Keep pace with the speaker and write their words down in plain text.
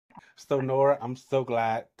So, Nora, I'm so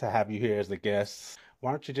glad to have you here as a guest.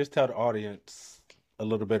 Why don't you just tell the audience a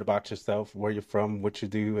little bit about yourself, where you're from, what you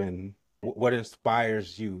do, and what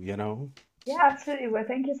inspires you, you know? Yeah, absolutely. Well,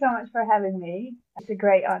 thank you so much for having me. It's a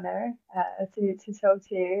great honor to talk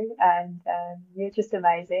to you, and you're just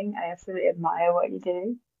amazing. I absolutely admire what you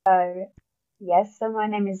do. So, yes, so my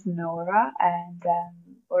name is Nora, and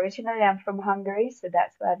originally I'm from Hungary, so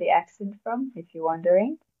that's where the accent from, if you're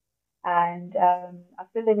wondering. And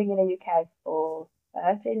I've been living in the UK for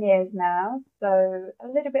 13 years now. So, a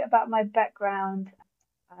little bit about my background.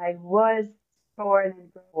 I was born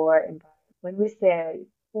and poor in when we say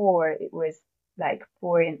poor, it was like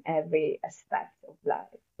poor in every aspect of life.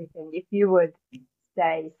 I think if you would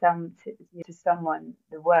say to someone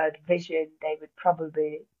the word vision, they would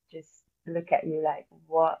probably just look at you like,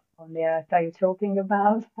 what on the earth are you talking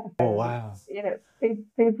about? Oh, wow.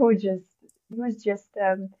 People just, it was just,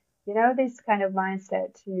 this kind of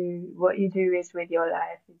mindset to what you do is with your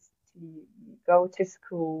life is to go to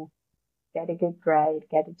school, get a good grade,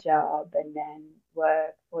 get a job, and then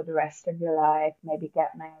work for the rest of your life, maybe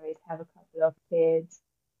get married, have a couple of kids,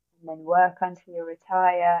 and then work until you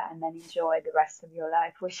retire, and then enjoy the rest of your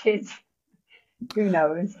life, which is, who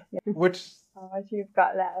knows Which how much you've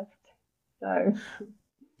got left. So,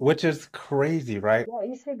 which is crazy, right? yeah,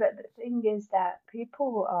 you see, but the thing is that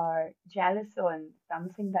people are jealous on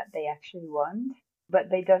something that they actually want, but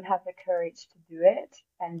they don't have the courage to do it.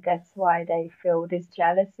 And that's why they feel this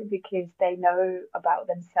jealousy because they know about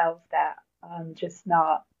themselves that I'm just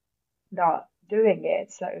not doing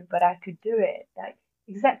it. So, but I could do it. Like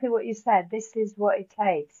exactly what you said. This is what it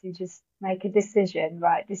takes. You just make a decision,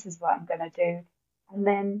 right? This is what I'm gonna do, and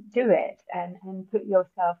then do it and put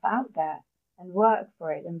yourself out there and work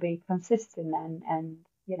for it and be consistent and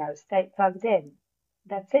stay plugged in.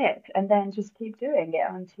 That's it. And then just keep doing it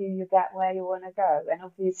until you get where you want to go. And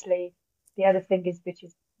obviously, the other thing is, which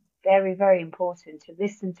is very, very important, to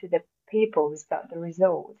listen to the people who's got the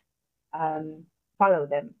result, um, follow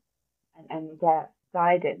them and get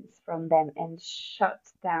guidance from them and shut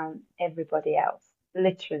down everybody else,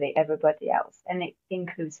 literally everybody else. And it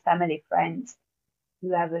includes family, friends,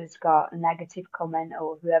 whoever's got a negative comment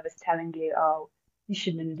or whoever's telling you, oh, you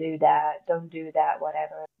shouldn't do that, don't do that,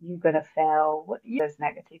 whatever, you're gonna fail. Those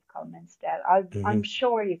negative comments there, I'm Hmm.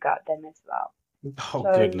 sure you got them as well. Oh,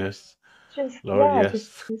 So goodness. just Lord, yeah,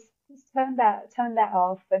 yes. just turn that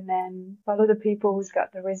off and then follow the people who's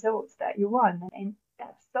got the results that you want. And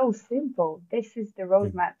that's so simple. This is the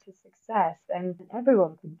roadmap to success, and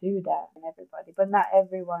everyone can do that, and everybody, but not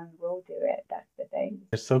everyone will do it. That's the thing.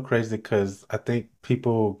 It's so crazy because I think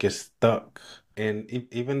people get stuck. And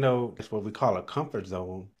even though it's what we call a comfort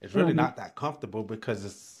zone, it's really Hmm. not that comfortable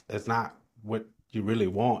because it's not what you really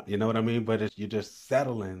want, you know what I mean? But you're just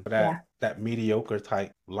settling for Yeah. that mediocre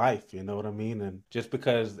type life, you know what I mean? And just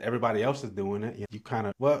because everybody else is doing it, you kind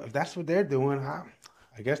of, well, if that's what they're doing,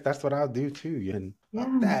 I guess that's what I'll do too. And fuck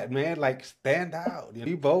Yeah. that, man. Like stand out,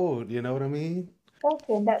 be bold, you know what I mean?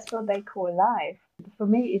 Exactly, and that's what they call life. For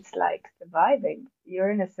me, it's like surviving.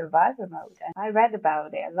 You're in a survivor mode. And I read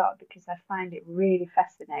about it a lot because I find it really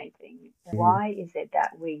fascinating. Hmm. Why is it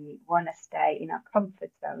that we want to stay in our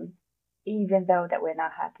comfort zone, even though that we're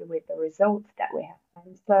not happy with the results that we have?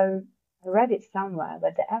 And so I read it somewhere,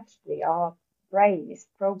 but that actually our brain is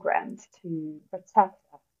programmed to protect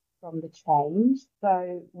us from the change.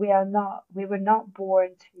 So we were not born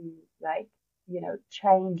to like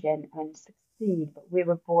change and succeed, but we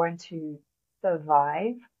were born to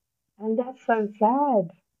survive. And that's so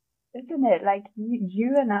sad, isn't it? Like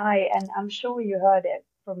you and I, and I'm sure you heard it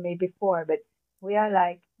from me before, but we are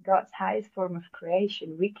like God's highest form of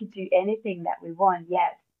creation. We could do anything that we want,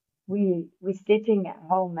 yet we're sitting at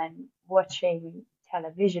home and watching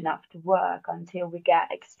television after work until we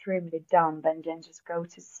get extremely dumb and then just go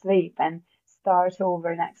to sleep and start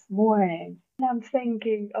over next morning. And I'm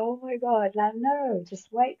thinking, oh my God, now no, just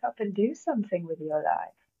wake up and do something with your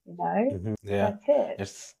life, you know? Hmm. Yeah. That's it.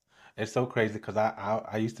 It's it's so crazy because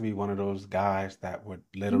I used to be one of those guys that would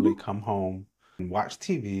literally Mhm. come home and watch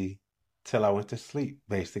TV till I went to sleep,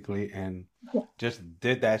 basically, and Yeah. just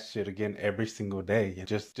did that shit again every single day. And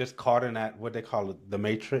just caught in that what they call it, the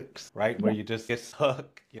Matrix, right? Where Yeah. you just get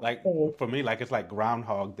stuck. Like It for me, like it's like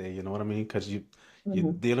Groundhog Day, you know what I mean? Because you're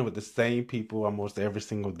is. dealing with the same people almost every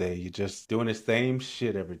single day. You're just doing the same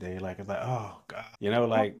shit every day. Like it's like, oh God. You know,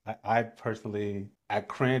 like I personally I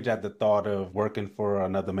cringe at the thought of working for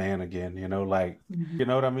another man again, you know, like Mhm. you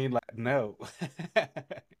know what I mean? Like no.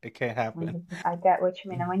 It can't happen. 100%. I get what you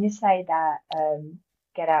mean. And when you say that,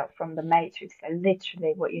 get out from the matrix,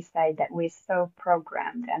 literally what you say that we're so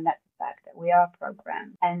programmed, and that's fact that we are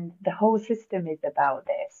programmed. And the whole system is about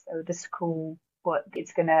this. So the school, what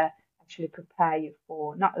it's going to actually prepare you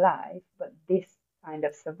for, not life, but this kind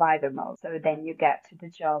of survivor mode. So then you get to the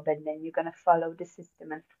job and then you're going to follow the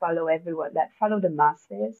system and follow everyone that follow the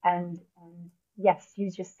masses. And yes,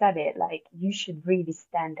 you just said it, like you should really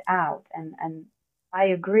stand out. And I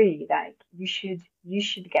agree, like you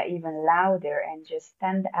should get even louder and just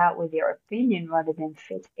stand out with your opinion rather than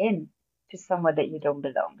fit in to somewhere that you don't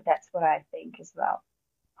belong. That's what I think as well.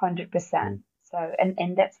 100%. Mm. So,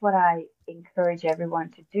 and that's what I encourage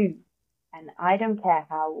everyone to do. And I don't care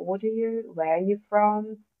how old are you, where are you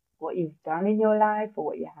from, what you've done in your life or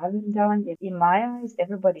what you haven't done. In my eyes,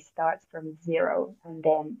 everybody starts from zero and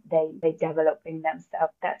then they developing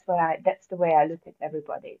themselves. That's the way I look at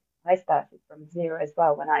everybody. I started from zero as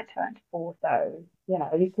well when I turned four. So,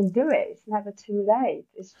 you can do it. It's never too late.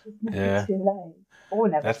 It's just never Yeah, too late or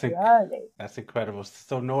never that's too inc early. that's incredible.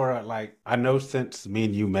 So Nora, like I know since me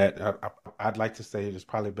and you met, I'd like to say it's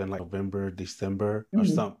probably been like November, December, or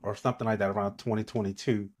Mhm. something like that around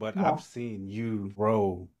 2022. But I've Yeah. seen you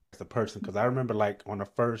grow as a person because I remember like on the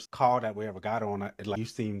first call that we ever got on, like you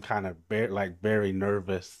seemed kind of very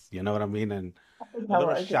nervous. You know what I mean? And I think a I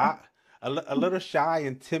little was, yeah. shy, a little shy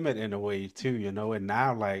and timid in a way too. And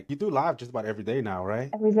now like you do live just about every day now,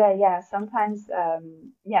 right? Every day, yeah. Sometimes,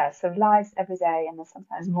 yeah, so lives every day and then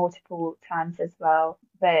sometimes multiple times as well.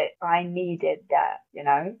 But I needed that.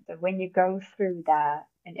 So when you go through that,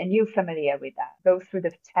 and you're familiar with that, go through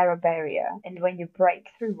the terror barrier, and when you break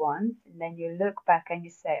through once, and then you look back and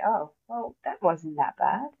you say, oh, well, that wasn't that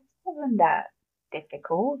bad. It wasn't that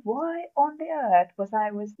difficult. Why on the earth was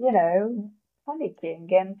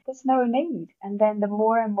panicking and there's no need. And then the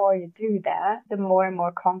more and more you do that, the more and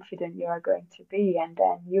more confident you are going to be. And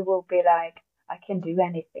then you will be like, I can do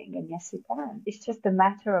anything. And yes, you can. It's just a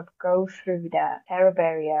matter of go through that terror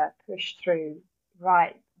barrier, push through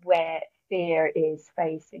right where fear is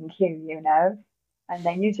facing you. And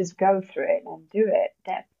then you just go through it and do it.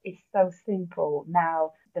 That is so simple.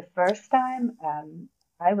 Now, the first time,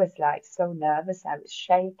 I was like so nervous. I was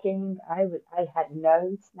shaking. I had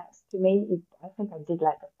notes next to me. I think I did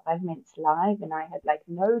like a 5 minutes live and I had like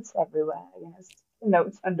notes everywhere,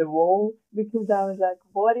 notes on the wall because I was like,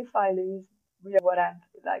 what if I lose what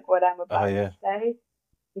I'm Oh about to yeah. say?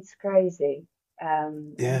 It's crazy.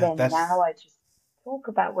 And Yeah, then now that's I just talk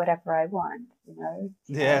about whatever I want.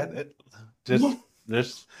 yeah. So Just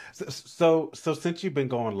there's so since you've been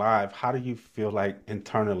going live, how do you feel like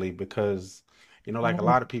internally? Because like a mm,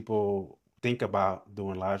 lot of people think about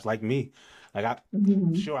doing lives, like me. Like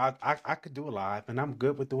mhm, sure I could do a live, and I'm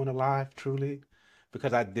good with doing a live, truly,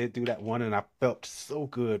 because I did do that one, and I felt so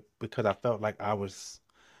good because I felt like I was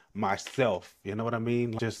myself. You know what I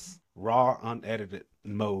mean? Just raw, unedited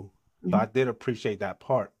mode. So mhm. I did appreciate that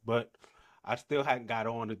part, but I still hadn't got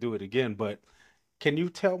on to do it again. But can you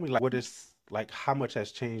tell me like what is like how much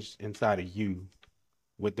has changed inside of you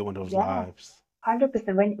with doing those Yeah. lives?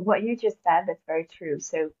 100%. When what you just said, that's very true.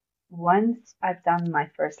 So once I've done my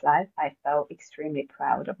first live, I felt extremely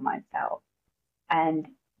proud of myself. And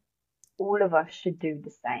all of us should do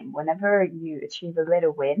the same. Whenever you achieve a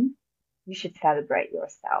little win, you should celebrate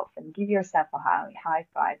yourself and give yourself a high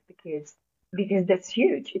five because that's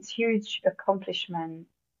huge. It's huge accomplishment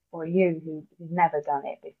for you who's never done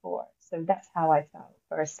it before. So that's how I felt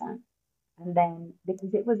first time. And then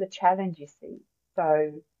because it was a challenge, you see.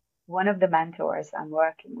 So one of the mentors I'm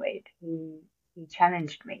working with, he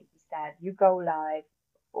challenged me. He said, "You go live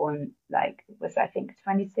on like it was I think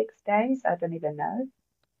 26 days. I don't even know."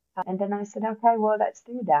 And then I said, "Okay, well let's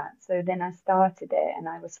do that." So then I started it, and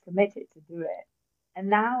I was committed to do it. And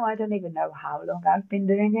now I don't even know how long I've been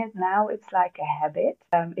doing it. Now it's like a habit.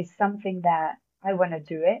 It's something that I want to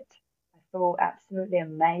do it. I feel absolutely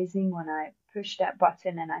amazing when I push that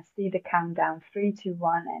button and I see the countdown 3, 2,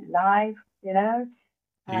 1 and live.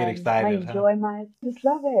 You get And I excited, huh? enjoy just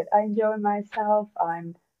love it. I enjoy myself.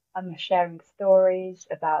 I'm sharing stories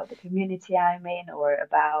about the community I'm in or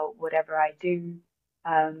about whatever I do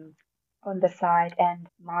um, on the side. And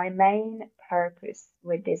my main purpose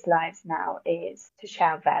with these lives now is to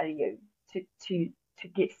share value, to to to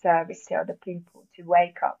give service to other people, to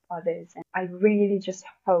wake up others. And I really just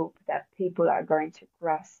hope that people are going to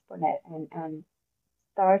grasp on it and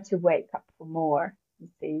start to wake up for more, you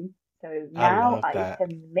see. So I now love it's that. a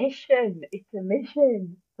mission. It's a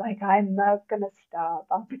mission. Like I'm not gonna stop.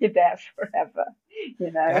 I'll be there forever,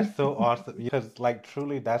 you know. That's so awesome because like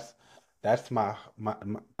truly that's my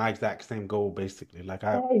exact same goal basically.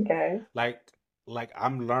 There you go. Like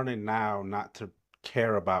I'm learning now not to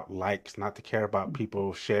care about likes, not to care about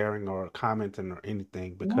people sharing or commenting or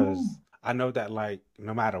anything because No. I know that like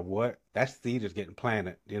no matter what, that seed is getting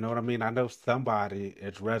planted. You know what I mean? I know somebody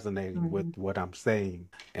is resonating with Mm, what I'm saying.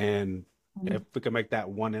 And if mm, we can make that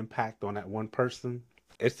one impact on that one person,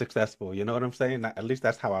 it's successful. You know what I'm saying? At least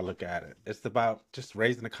that's how I look at it. It's about just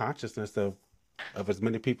raising the consciousness of as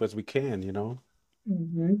many people as we can, you know?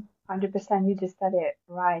 mm-hmm. 100%, you just said it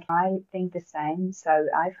right. I think the same. So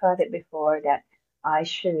I've heard it before that I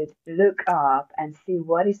should look up and see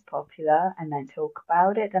what is popular and then talk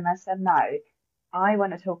about it. And I said, no, I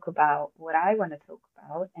want to talk about what I want to talk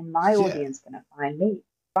about, and my Yeah. audience going to find me.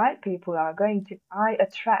 Right people are going to, I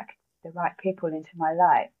attract the right people into my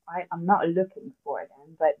life. I'm not looking for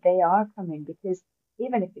them, but they are coming because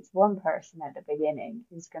even if it's one person at the beginning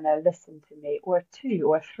who's going to listen to me, or two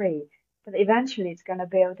or three, but eventually it's going to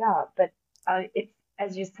build up. But it's,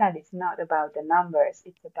 as you said, it's not about the numbers.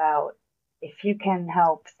 It's about if you can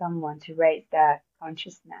help someone to raise their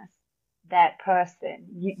consciousness, that person,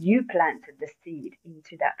 you planted the seed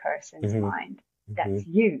into that person's Hmm. mind. Hmm. That's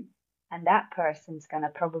you. And that person's going to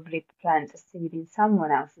probably plant a seed in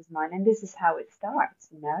someone else's mind. And this is how it starts,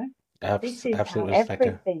 you know? This is how Absolutely. It's like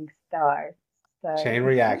a everything starts. So chain it's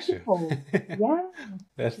reaction. beautiful. Yeah.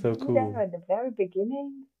 That's To so be there cool. at the very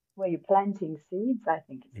beginning where you're planting seeds, I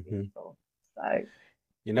think it's Hmm. beautiful. So,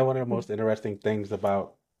 You know, one of the most interesting things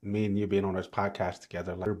about me and you being on this podcast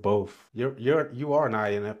together, like we're both, you are an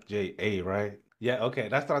INFJA, right? Yeah, okay,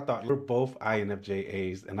 that's what I thought. We're both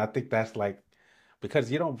INFJAs, and I think that's like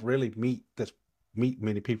because you don't really meet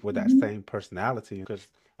many people with that mhm, same personality. Because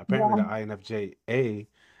apparently the yeah, INFJA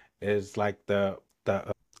is like the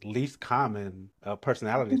least common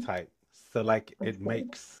personality type. So like that's it good.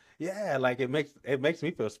 makes yeah, like it makes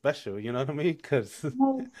me feel special. You know what I mean? Because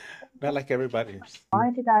Yes. not like everybody.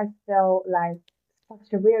 Why did I feel like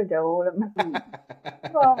such a weirdo all of my life?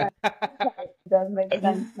 Right. Okay. Does make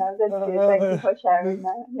sense now. That's good. Thank you Uh, for sharing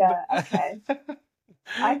that. Yeah. Okay.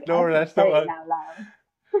 I Nora, can that's so say it now loud.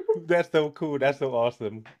 that's so cool. That's so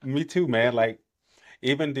awesome. Me too, man. Like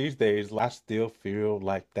even these days, I still feel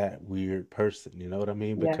like that weird person. You know what I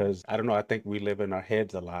mean? Yeah. Because I don't know. I think we live in our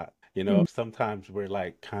heads a lot. You know, Mm, sometimes we're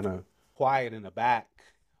like kind of quiet in the back,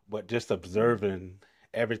 but just observing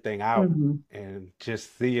everything out mm-hmm. and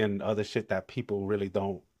just seeing other shit that people really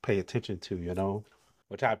don't pay attention to. You know,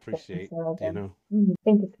 which I appreciate. You know. I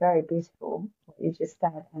think it's very beautiful what you just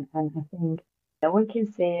said, and I think no one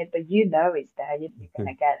can see it, but you know it's there. You're Hmm.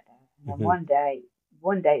 gonna get there, and then Hmm.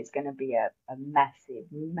 one day it's gonna be a massive,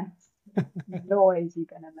 massive noise you're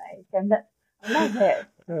gonna make, and that I love it.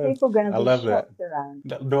 People are gonna I be love that. shocked around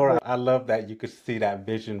Nora, I love that you could see that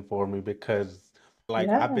vision for me because like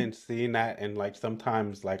I've you. been seeing that and like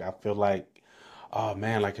sometimes like I feel like oh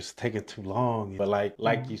man, like it's taking too long. But like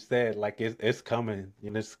Yeah. you said, like it's coming.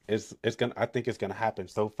 You know, it's gonna I think it's gonna happen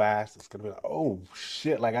so fast. It's gonna be like, oh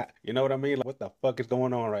shit, like I you know what I mean? Like what the fuck is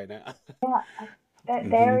going on right now? Yeah,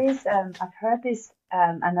 there Hmm. is, I've heard this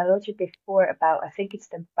analogy before about, I think it's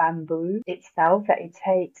the bamboo itself that it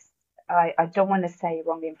takes, I don't want to say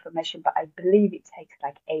wrong information, but I believe it takes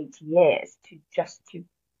like 8 years to just to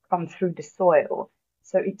come through the soil.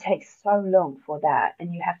 So it takes so long for that,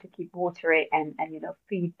 and you have to keep watering and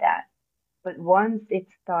feed that. But once it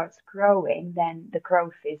starts growing, then the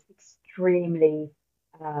growth is extremely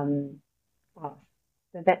um, fast.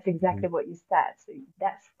 So that's Hmm. exactly what you said. So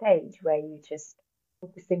that stage where you just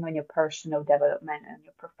focusing on your personal development and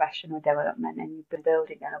your professional development, and you've been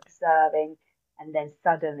building and observing, and then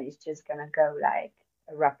suddenly it's just gonna go like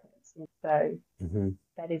a rocket. So Hmm.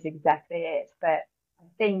 that is exactly it. But I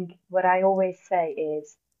think what I always say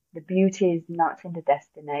is the beauty is not in the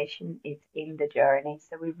destination, it's in the journey.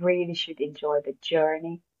 So we really should enjoy the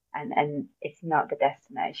journey, and it's not the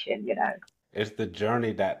destination. It's the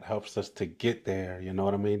journey that helps us to get there, you know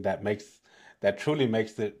what I mean? That truly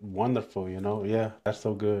makes it wonderful, you know? Yeah, that's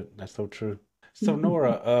so good. That's so true. So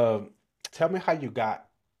Nora, tell me how you got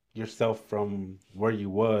yourself from where you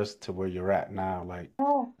was to where you're at now. Like,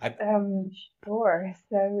 Oh, I sure.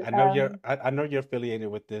 So, I know you're affiliated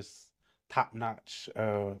with this top-notch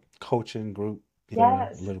coaching group there a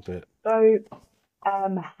yes. little bit. So,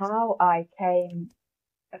 how I came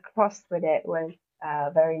across with it was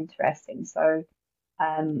very interesting. So,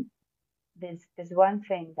 um, there's one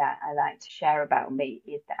thing that I like to share about me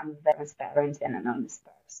is that I'm very transparent and an honest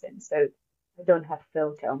person. So, I don't have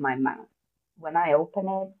filter on my mouth. When I open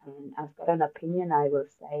it and I've got an opinion, I will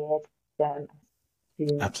say it.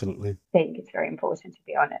 To Absolutely. think it's very important to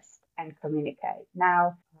be honest and communicate.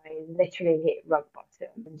 Now, I literally hit rock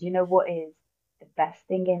bottom. And you know what is the best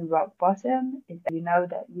thing in rock bottom is that you know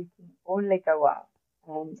that you can only go up.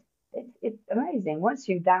 And it's amazing. Once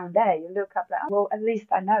you're down there, you look up like, oh, well, at least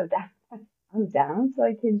I know that. I'm down, so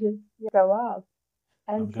I can just go up.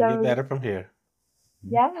 I'm And gonna get so, better from here.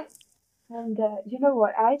 Mhm. yeah. And you know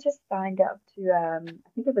what? I just signed up to, I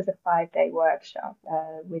think it was a 5-day workshop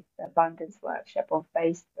with Abundance Workshop on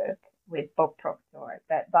Facebook with Bob Proctor.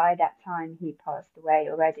 But by that time, he passed away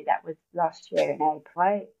already. That was last year in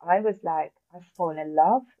April. I was like, I fall in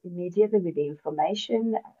love immediately with the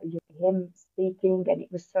information, him speaking, and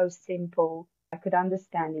it was so simple. I could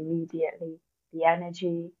understand immediately the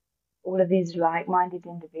energy, all of these like-minded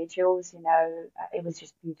individuals, it was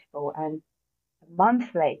just beautiful. And a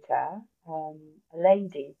month later, a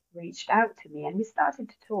lady reached out to me and we started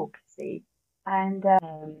to talk, see, and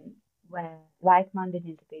where like-minded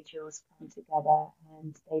individuals come together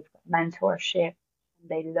and they've got mentorship and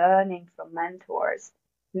they're learning from mentors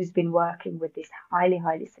who's been working with these highly,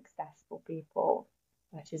 highly successful people,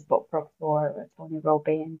 such as Bob Proctor or Tony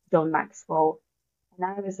Robbins, John Maxwell. And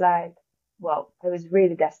I was like, well, I was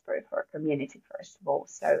really desperate for a community, first of all.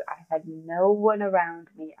 So I had no one around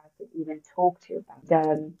me I could even talk to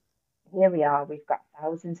about. Here we are, we've got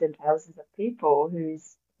thousands and thousands of people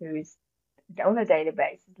who's on a daily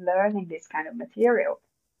basis learning this kind of material.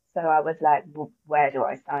 So I was like, well, where do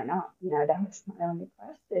I sign up? That was my only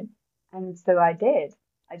question. And so I did.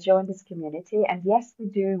 I joined this community, and yes, we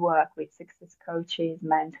do work with success coaches,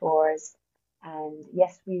 mentors, and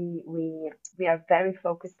yes, we are very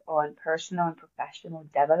focused on personal and professional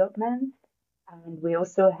development. And we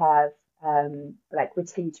also have like we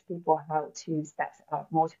teach people how to set up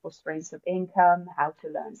multiple streams of income, how to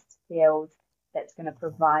learn skills that's going to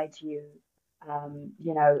provide you,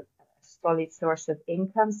 a solid source of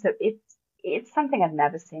income. So it's something I've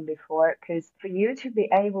never seen before because for you to be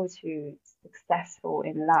able to successful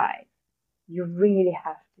in life, you really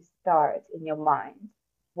have to start in your mind.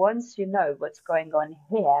 Once you know what's going on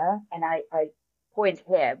here, and I point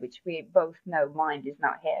here, which we both know mind is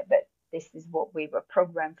not here, but this is what we were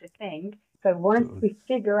programmed to think. So once Absolutely.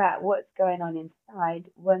 we figure out what's going on inside,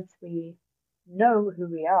 once we know who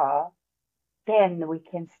we are, then we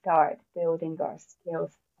can start building our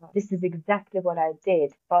skills. This is exactly what I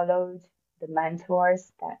did. Followed the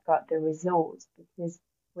mentors that got the results because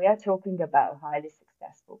we are talking about highly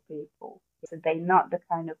successful people. So they're not the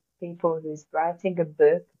kind of people who's writing a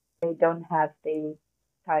book. They don't have the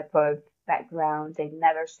type of background. They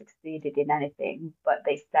never succeeded in anything, but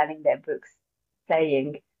they're selling their books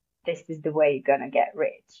saying this is the way you're gonna get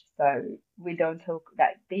rich. So we don't talk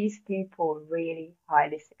that these people are really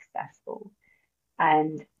highly successful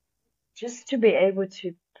and just to be able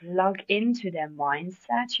to plug into their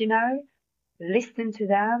mindset, listen to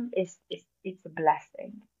them is it's a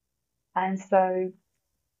blessing. And so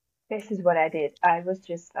this is what I did. I was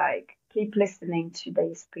just like keep listening to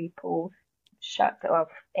these people, shut off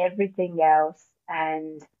everything else,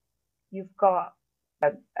 and you've got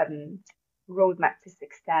a roadmap to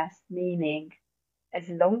success, meaning as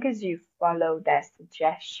long as you follow their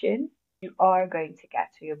suggestion, you are going to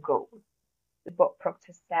get to your goal. What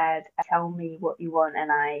Proctor said, tell me what you want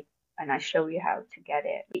and I show you how to get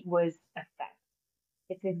it. It was a fact.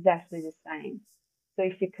 It's exactly the same. So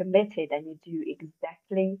if you're committed and you do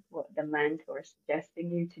exactly what the mentor is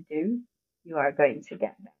suggesting you to do, you are going to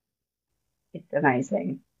get there. It's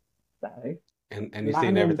amazing. So And you're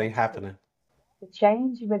seeing man, everything happening. the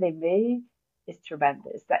change within me is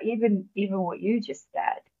tremendous. That even what you just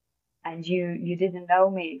said, and you didn't know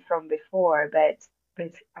me from before, but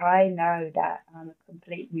I know that I'm a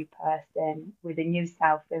complete new person with a new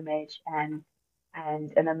self-image and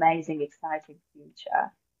an amazing, exciting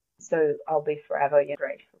future. So I'll be forever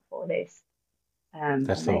grateful for this.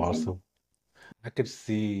 That's so Amazing. awesome. I could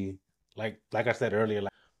see, like I said earlier,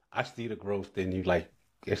 like I see the growth in you. Like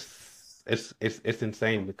it's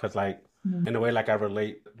insane because like Mm. in a way, like I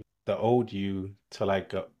relate the old you to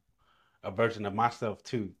like a version of myself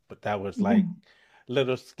too. But that was like a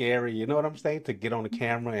little scary, you know what I'm saying? To get on the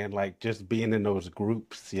camera and like just being in those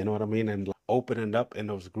groups, you know what I mean? And like, opening up in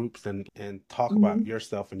those groups and talk about Mhm.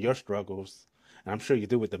 yourself and your struggles. And I'm sure you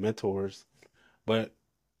do with the mentors, but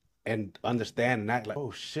and understanding that like,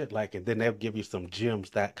 oh shit, like, and then they'll give you some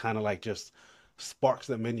gems that kind of like just sparks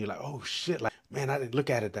them in you, like, oh shit, like, man, I didn't look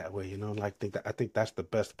at it that way, like I think that's the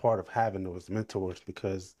best part of having those mentors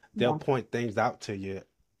because they'll Yeah. point things out to you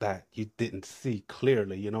that you didn't see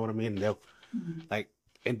clearly, you know what I mean? They'll Mhm. like,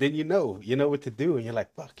 and then you know what to do, and you're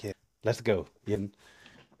like, fuck yeah, let's go, and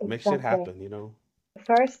make shit Exactly. happen. The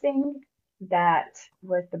first thing that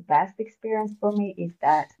was the best experience for me is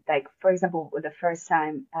that, like, for example, the first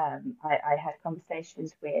time I had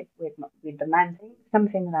conversations with the man, saying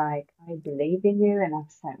something like, "I believe in you," and I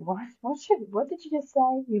was like, what did you just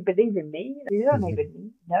say? You believe in me? You don't Mhm.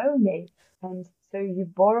 even know me. And so you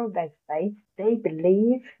borrow their faith. They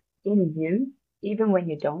believe in you even when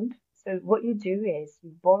you don't. So what you do is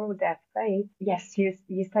you borrow their faith. Yes, you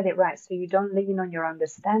said it right. So you don't lean on your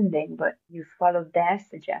understanding, but you follow their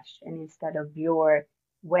suggestion instead of your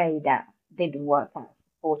way that didn't work out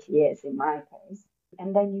for 40 years in my case.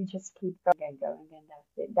 And then you just keep going and going, and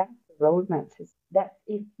that's it. That's the roadmap. That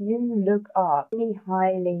if you look up any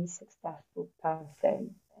highly successful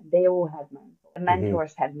person, they all had mentors. The Mhm.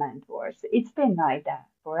 mentors had mentors. It's been like that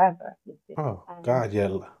forever. Oh And God,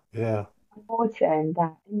 yeah, yeah. important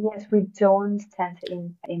that, and yes, we don't tend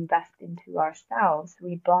to invest into ourselves.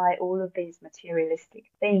 We buy all of these materialistic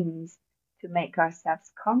things to make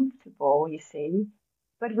ourselves comfortable, you see,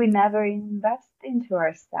 but we never invest into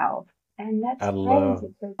ourselves. And I that's love,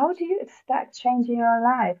 crazy because how do you expect change in your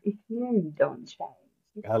life if you don't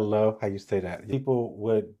change? I love how you say that. People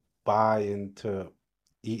would buy into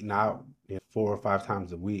eating out, 4 or 5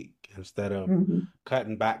 times a week instead of Hmm.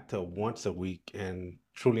 cutting back to once a week and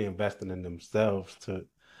truly investing in themselves to,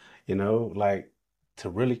 like to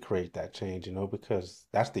really create that change, because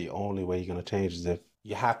that's the only way you're going to change is if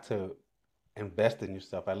you have to invest in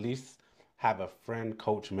yourself. At least have a friend,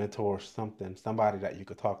 coach, mentor, or something, somebody that you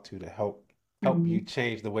could talk to help you Hmm.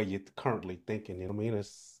 change the way you're currently thinking. You know what I mean?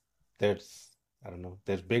 There's I don't know,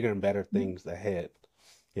 there's bigger and better things ahead,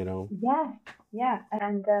 you know? Yeah, yeah,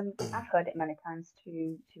 and I've heard it many times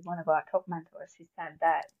to one of our top mentors. He said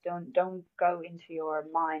that don't go into your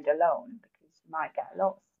mind alone because you might get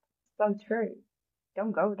lost. So true.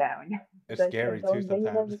 Don't go down. As It's I said, scary too don't lean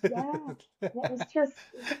sometimes. on. Yeah, yeah. It's just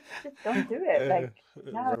don't do it. Like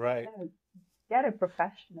no, Right. no. Get a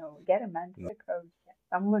professional, get a mentor, a coach, get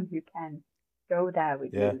someone who can go there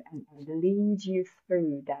with Yeah, you and lead you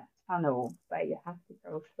through that tunnel where you have to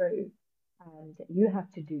go through and you have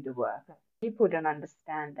to do the work. Like, people don't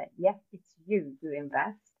understand that, yes, it's you who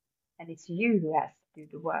invest and it's you who has to do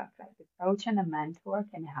the work. Like the coach and a mentor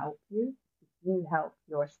can help you if you help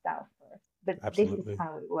yourself first. But this is absolutely.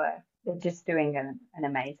 how it works. They're just doing an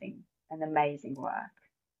amazing work.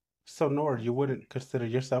 So Nora, you wouldn't consider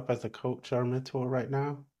yourself as a coach or mentor right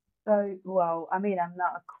now? So, well, I mean, I'm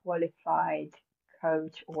not a qualified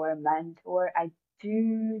coach or a mentor. I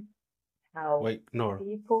do help Wait, Nora,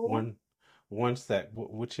 people. one one sec.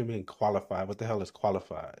 What you mean qualified? What the hell is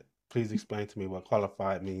qualified? Please explain to me what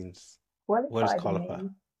qualified means. What is Qualified qualified?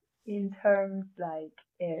 means in terms like,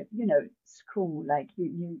 school, like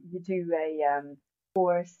you do a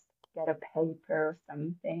course, get a paper or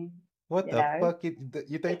something, What you the know. fuck?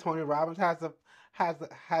 You think Tony Robbins has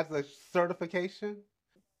a certification?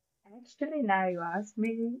 Actually, now you ask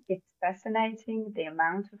me, it's fascinating the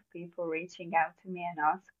amount of people reaching out to me and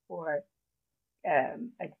ask for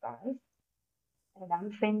advice. And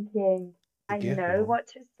I'm thinking, To I give know one. what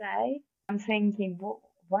to say. I'm thinking,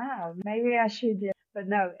 wow, maybe I should. But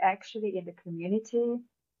no, actually, in the community,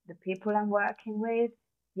 the people I'm working with,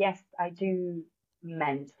 yes, I do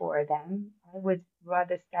mentor them. I would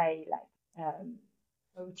rather say like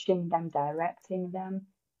coaching them, directing them,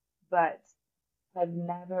 but I've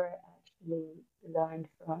never actually learned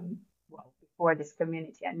from, well, before this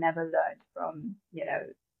community, I never learned from,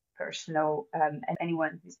 personal,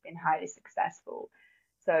 anyone who's been highly successful.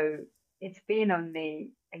 So it's been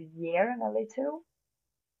only a year and a little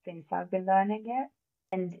since I've been learning it.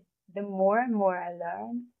 And the more and more I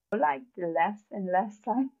learn, like the less and less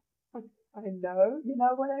I know, you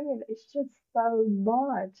know what I mean? It's just so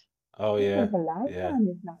much. Oh I yeah, think a yeah, lifetime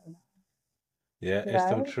is not enough, yeah. you It's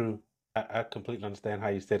so know? true. I completely understand how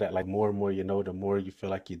you say that. Like more and more you know, the more you feel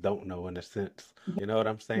like you don't know in a sense. You know what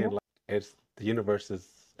I'm saying? Yeah. Like it's the universe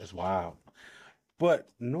is wild. But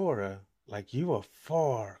Nora, like you are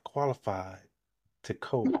far qualified to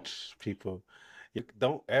coach people. You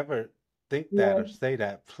don't ever think that Yeah. or say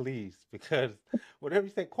that, please, because whenever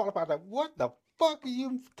you say qualified, like what the fuck are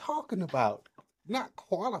you talking about? Not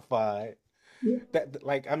qualified. Yeah. That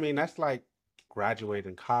like I mean that's like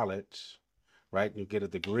graduating college, right? You get a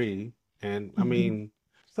degree, and I Mhm. mean,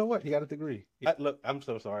 so what? You got a degree. Look, I'm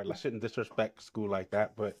so sorry. I shouldn't disrespect school like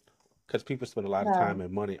that, but because people spend a lot of time No,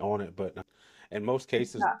 and money on it, but in most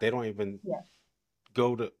it's cases not. they don't even Yeah,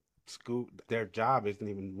 go to school. Their job isn't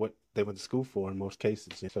even what they went to school for in most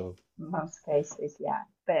cases. So most cases, yeah.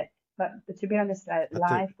 But to be honest, I think,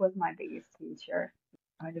 life was my biggest teacher,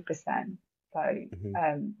 100%. So mhm,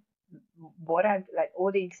 um, what I've like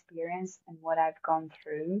all the experience and what I've gone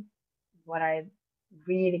through, what I've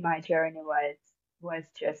really my journey was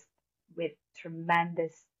just with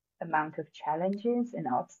tremendous amount of challenges and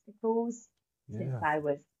obstacles since Yeah. I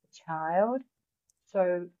was a child.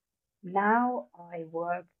 So now I'm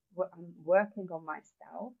working on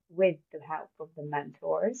myself with the help of the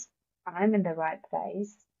mentors. I'm in the right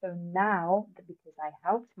place. So now, because I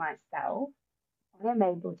helped myself, I'm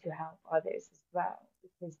able to help others as well.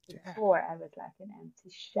 Because Yeah. before I was like an empty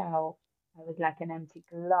shell, I was like an empty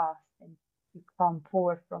glass, and you can't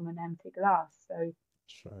pour from an empty glass. So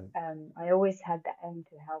That's right. I always had the aim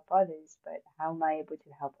to help others, but how am I able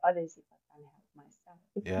to help others if I can't help myself?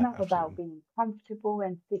 It's Yeah, not about absolutely. being comfortable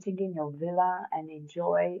and sitting in your villa and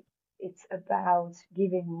enjoy. It's about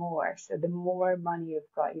giving more. So the more money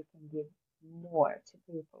you've got, you can give more to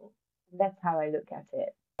people. And that's how I look at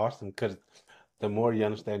it. Awesome. Because the more you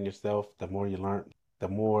understand yourself, the more you learn, the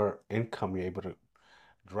more income you're able to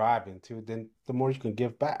drive into, then the more you can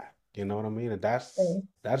give back. You know what I mean? And So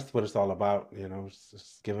that's what it's all about, you know, it's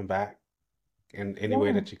just giving back in any way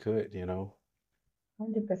yeah, that you could, you know.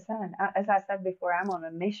 100%. As I said before, I'm on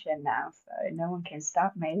a mission now, so no one can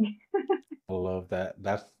stop me. I love that.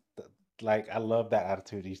 Like I love that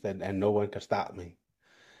attitude you said, and no one can stop me.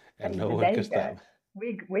 And And no one there can you stop go.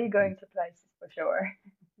 me. We're going to places for sure.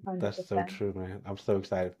 That's so 100%. true, man. I'm so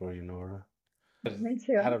excited for you, Nora. 'Cause Me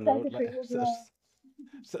too. I I'm don't know, excited for like you as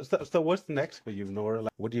well. so what's next for you, Nora?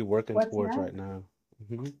 Like, what are you working What's towards right next? now?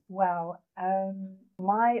 Hmm. Well,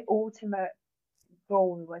 my ultimate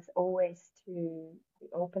goal was always to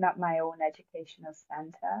open up my own educational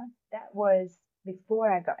center. That was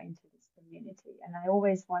before I got into this community, and I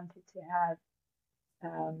always wanted to have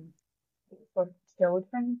um, for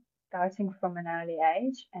children starting from an early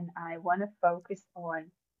age, and I want to focus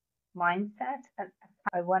on mindset. And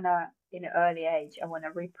I want to, in an early age, I want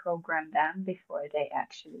to reprogram them before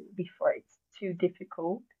it's too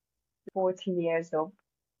difficult. 40 years of,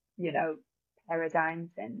 you know,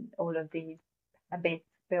 paradigms and all of these habits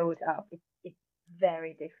build up. It's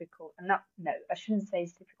very difficult. And not, no, I shouldn't say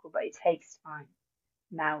it's difficult, but it takes time.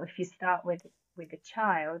 Now, if you start with a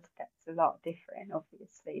child, that's a lot different,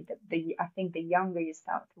 obviously. I think the younger you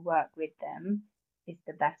start to work with them is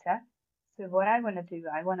the better. So what I want to do,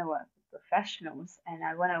 I want to work with professionals and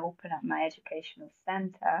I want to open up my educational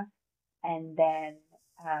center and then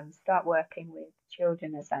start working with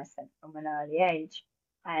children, as I said, from an early age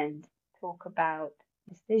and talk about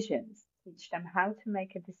decisions, teach them how to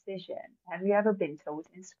make a decision. Have you ever been taught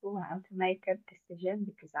in school how to make a decision?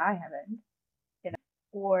 Because I haven't,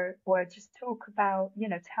 or just talk about,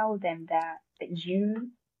 tell them that you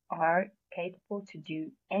are capable to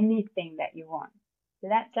do anything that you want.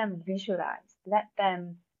 Let them visualize, let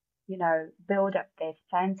them, build up their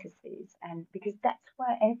fantasies. And because that's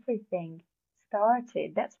where everything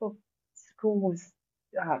started. That's what schools,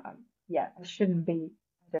 yeah, I shouldn't be,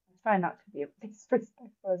 I try not to be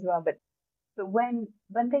disrespectful as well, but when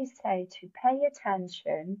they say to pay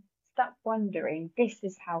attention, stop wondering, this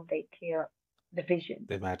is how they clear the vision.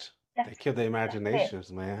 They That's kill the that's it.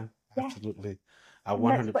 imaginations, man. Yeah. Absolutely. I And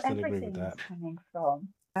that's where 100% agree with everything is that. coming from.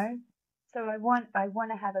 So I want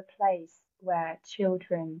to have a place where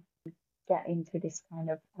children get into this kind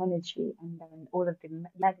of energy and then all of the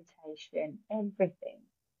meditation, everything.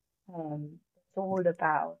 It's all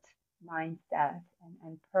about mindset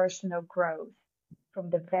and personal growth from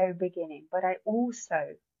the very beginning. But I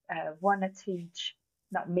also want to teach,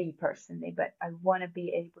 not me personally, but I want to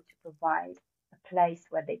be able to provide a place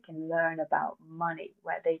where they can learn about money,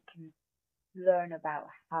 where they can learn about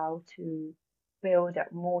how to build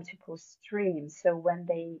up multiple streams. So when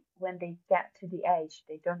they get to the age,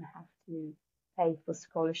 they don't have to pay for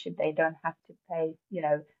scholarship. They don't have to pay,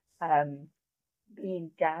 um, be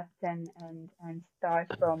in debt and start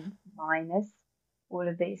from minus all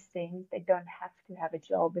of these things. They don't have to have a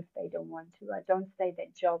job if they don't want to. I don't say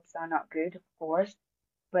that jobs are not good, of course,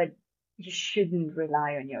 but you shouldn't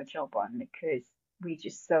rely on your job only because we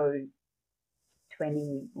just saw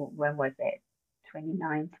when was it?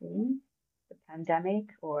 2019, the pandemic,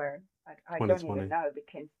 or I don't even 2020. know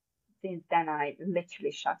because since then I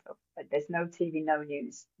literally shut up. But there's no TV, no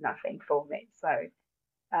news, nothing for me. So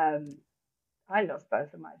um, I lost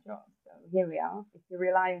both of my jobs. So here we are. If you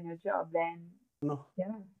rely on your job, then No,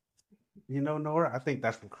 yeah, Nora, I think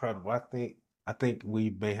that's incredible. I think we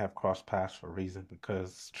may have crossed paths for a reason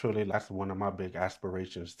because truly that's one of my big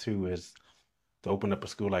aspirations too is to open up a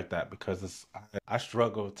school like that because I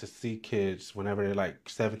struggle to see kids whenever they're like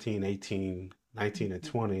 17, 18, 19, and mhm,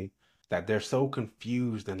 20 that they're so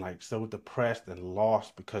confused and like so depressed and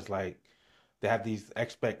lost because like they have these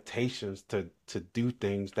expectations to do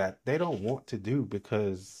things that they don't want to do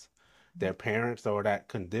because their parents or that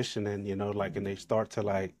conditioning, like, and they start to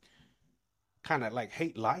like kind of like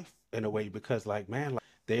hate life in a way because like, man, like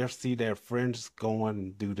they'll see their friends go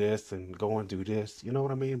and do this and go and do this, you know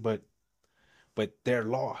what I mean? But they're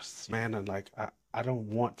lost, man, and like I don't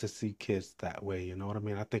want to see kids that way, you know what I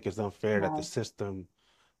mean? I think it's unfair that the No. system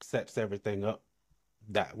sets everything up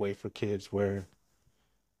that way for kids where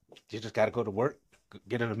you just got to go to work,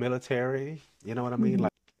 get in the military, you know what I mean? Mhm.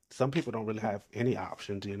 Like some people don't really have any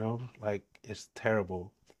options, like it's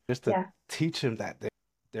terrible. Just to Yeah. teach them that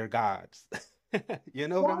they're gods. You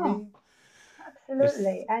know what I Yeah. mean? It's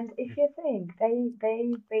Absolutely. And if you think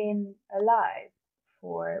they've been alive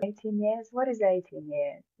for 18 years, what is 18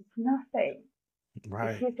 years? It's nothing. If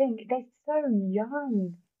right. you think they're so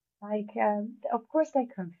young, like of course they're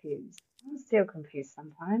confused. I'm still confused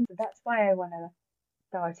sometimes. That's why I want to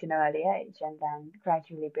start in early age and then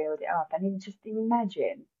gradually build it up. And then just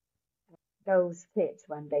imagine those kids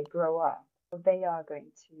when they grow up, they are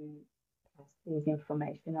going to pass this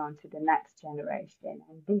information on to the next generation.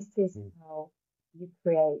 And this is Mm. how you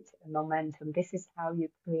create a momentum. This is how you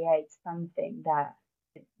create something that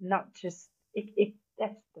not just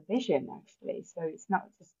that's the vision actually. So it's not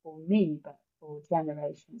just for me, but for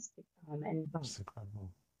generations to come. And That's incredible.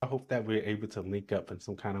 I hope that we're able to link up in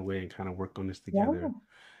some kind of way and kind of work on this yeah, together.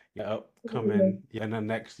 Yeah, absolutely. upcoming, yeah, in the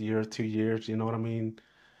next year, 2 years, you know what I mean?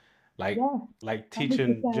 Like Yeah, like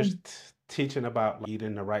teaching 100%. just teaching about like,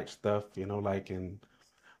 eating the right stuff, like and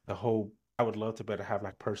the whole I would love to better have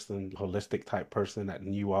like person, holistic type person that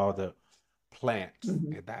knew all the plants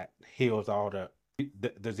Hmm. and that heals all the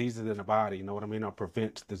diseases in the body, you know what I mean? Or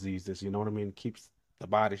prevents diseases, you know what I mean? Keeps the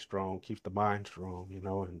body strong, keeps the mind strong,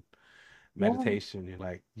 and Yeah. meditation and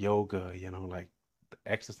like yoga, like the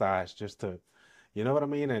exercise just to, you know what I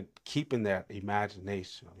mean? And keeping that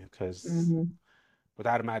imagination because Hmm.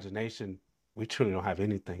 without imagination, we truly don't have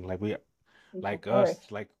anything. Like People like us,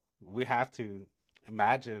 perish. like we have to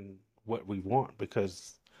imagine what we want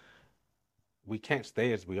because we can't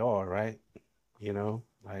stay as we are, right?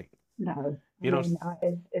 Like No, I you know, mean,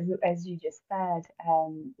 as you just said,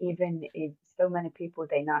 even if so many people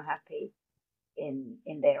they're not happy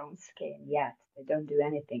in their own skin yet, they don't do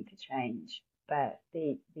anything to change. But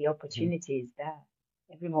the Mhm. opportunity is there.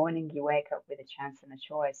 Every morning you wake up with a chance and a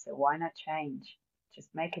choice, so why not change? Just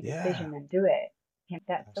make a Yeah. decision and do it.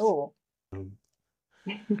 That's That's, all. um,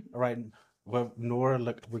 all right. Well, Nora,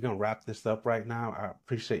 look, we're gonna wrap this up right now. I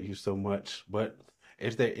appreciate you so much. But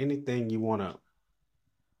is there anything you want to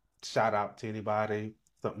shout out to anybody?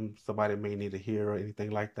 Something somebody may need to hear or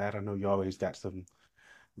anything like that? I know you always got some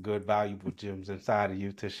good, valuable gems inside of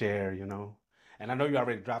you to share, And I know you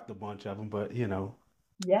already dropped a bunch of them, but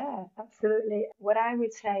Yeah, absolutely. What I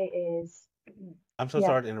would say is, I'm so yeah.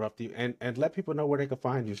 sorry to interrupt you, and let people know where they can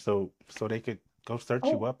find you, so they could go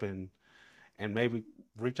search you Oh, up and maybe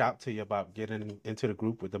reach out to you about getting into the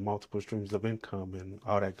group with the multiple streams of income and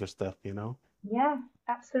all that good stuff. yeah,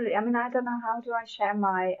 absolutely. I mean, I don't know how do I share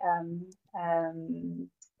my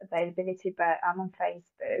availability, but I'm on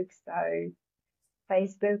Facebook. So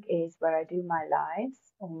Facebook is where I do my lives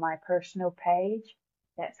on my personal page.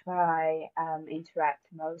 That's where I interact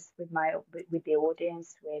most with with the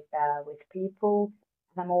audience, with people,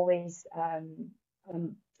 and I'm always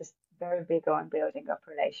I'm just very big on building up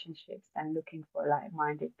relationships and looking for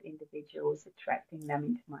like-minded individuals, attracting them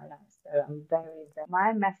into my life. So I'm very.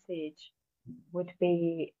 My message would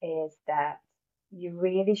be is that you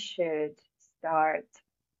really should start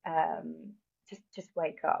just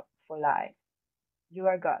wake up for life. You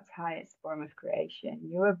are God's highest form of creation.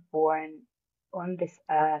 You were born on this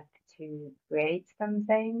earth to create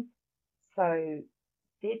something. So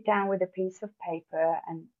sit down with a piece of paper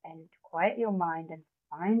and quiet your mind and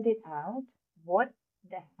find it out. What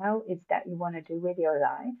the hell is that you want to do with your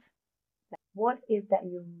life? What is that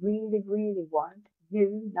you really, really want?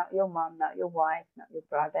 You, not your mom, not your wife, not your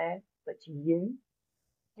brother, but you.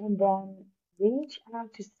 And then reach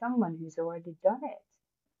out to someone who's already done it.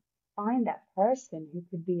 Find that person who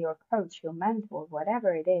could be your coach, your mentor,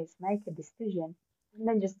 whatever it is, make a decision, and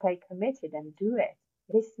then just stay committed and do it.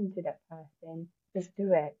 Listen to that person, just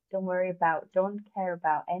do it. Don't care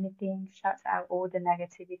about anything, shut out all the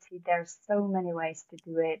negativity. There's so many ways to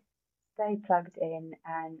do it. Stay plugged in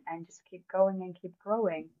and just keep going and keep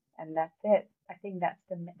growing. And that's it. I think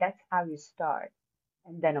that's how you start.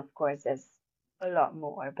 And then, of course, there's a lot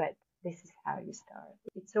more, but this is how you start.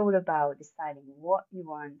 It's all about deciding what you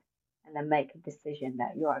want and then make a decision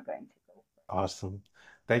that you are going to go for. Awesome.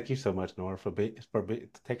 Thank you so much, Nora,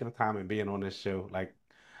 taking the time and being on this show. Like,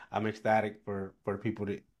 I'm ecstatic for people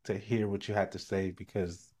to hear what you had to say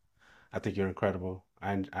because I think you're incredible.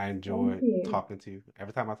 I Thank enjoy you. talking to you.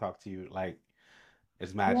 Every time I talk to you, like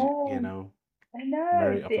it's magic, Yeah, you know, I know.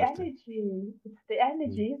 very It's the uplifting. energy. It's the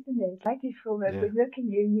Mm, energy, isn't it? It's like you feel that we yeah. look at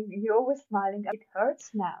you, you're always smiling. It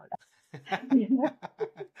hurts now, you know?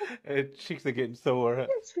 And cheeks are getting sore.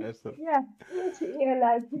 That's so, Yeah, you're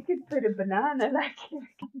like, you could put a banana, like,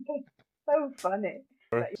 it's so funny.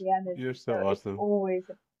 But the you're energy. So so it's awesome. always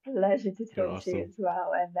a pleasure to You're talk to you awesome. as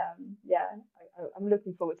well. And yeah, I'm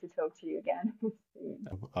looking forward to talk to you again soon.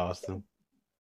 Awesome.